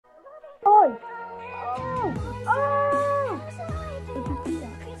boy! Oh! Oh! Did you see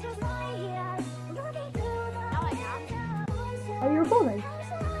that? Now I am. Are you recording?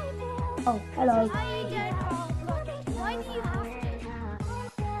 Oh, hello. How are you doing? Oh, God. Why do you have to?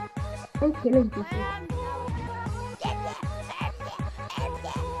 I'm killing people. I am now.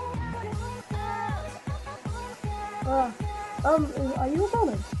 Are you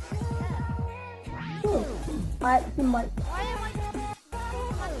recording? Cool. I actually might. Why am I just turning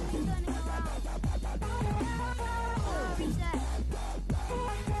around? Reset.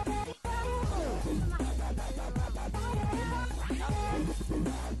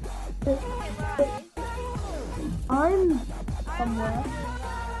 Okay, where are you? I'm somewhere.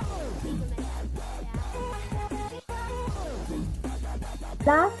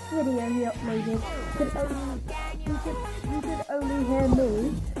 Last video he uploaded, you could only hear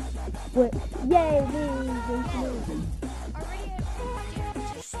me, which, yay, me.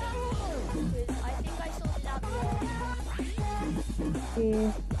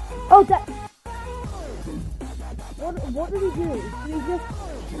 Yeah. Oh, that. What did he do? Did he just? You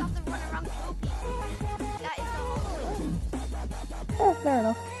just have to run around and kill people. That is the whole point. Yeah, fair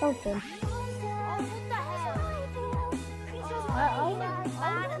enough. Sounds fun. Oh, what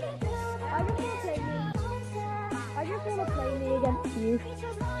the hell? I just want to play me against you.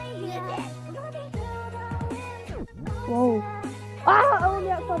 Whoa. Ah! I'm on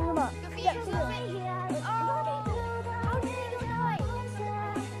the outside of the map.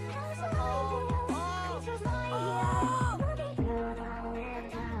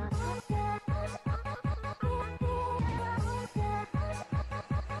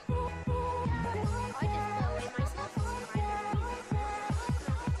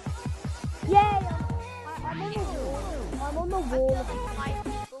 Yay! I'm on the wall.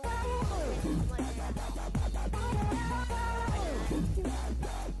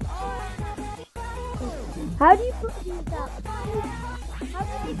 How do you put these down? How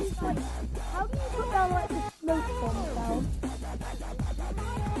do you put down like the smoke bombs down?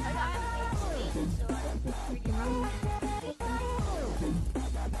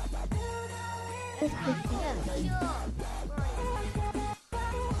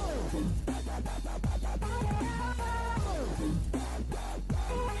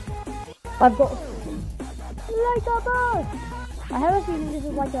 I've got like a bus. I have a feeling this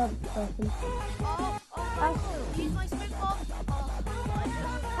is like a person. Use my smoke bomb.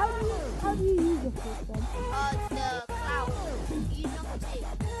 How do you use a smoke bomb? The cloud. Use number 2.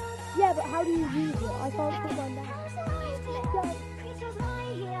 Yeah, but how do you use it? I can't put mine down. Use click.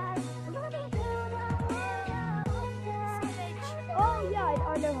 Oh yeah,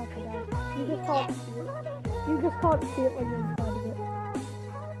 I know how to do that. You just can't see it. You just can't see it when you're inside of it.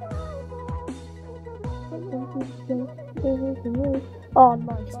 Oh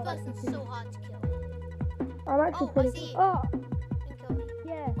nice. This person's so hard to kill. I'm actually I pretty. see. Oh Kill me.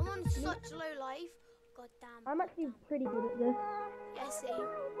 yeah. I'm on such low life. God damn. I'm actually pretty good at this. Yeah, same.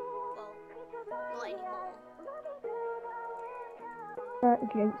 Well, not anymore. Right,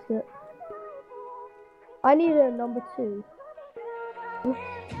 jinxed it. I need a number 2.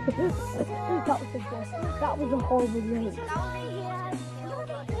 That was a guess. That was a horrible joke. That was a kill, but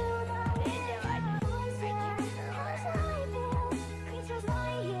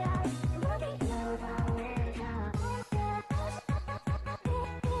I didn't do it.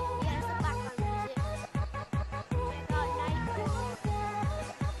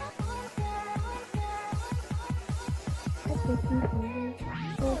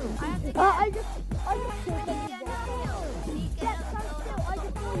 I just killed someone.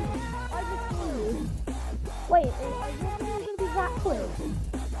 I just killed you. Wait, are you gonna be that quick?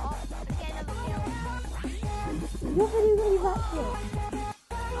 Oh, again, another kill. Your video gonna be that quick?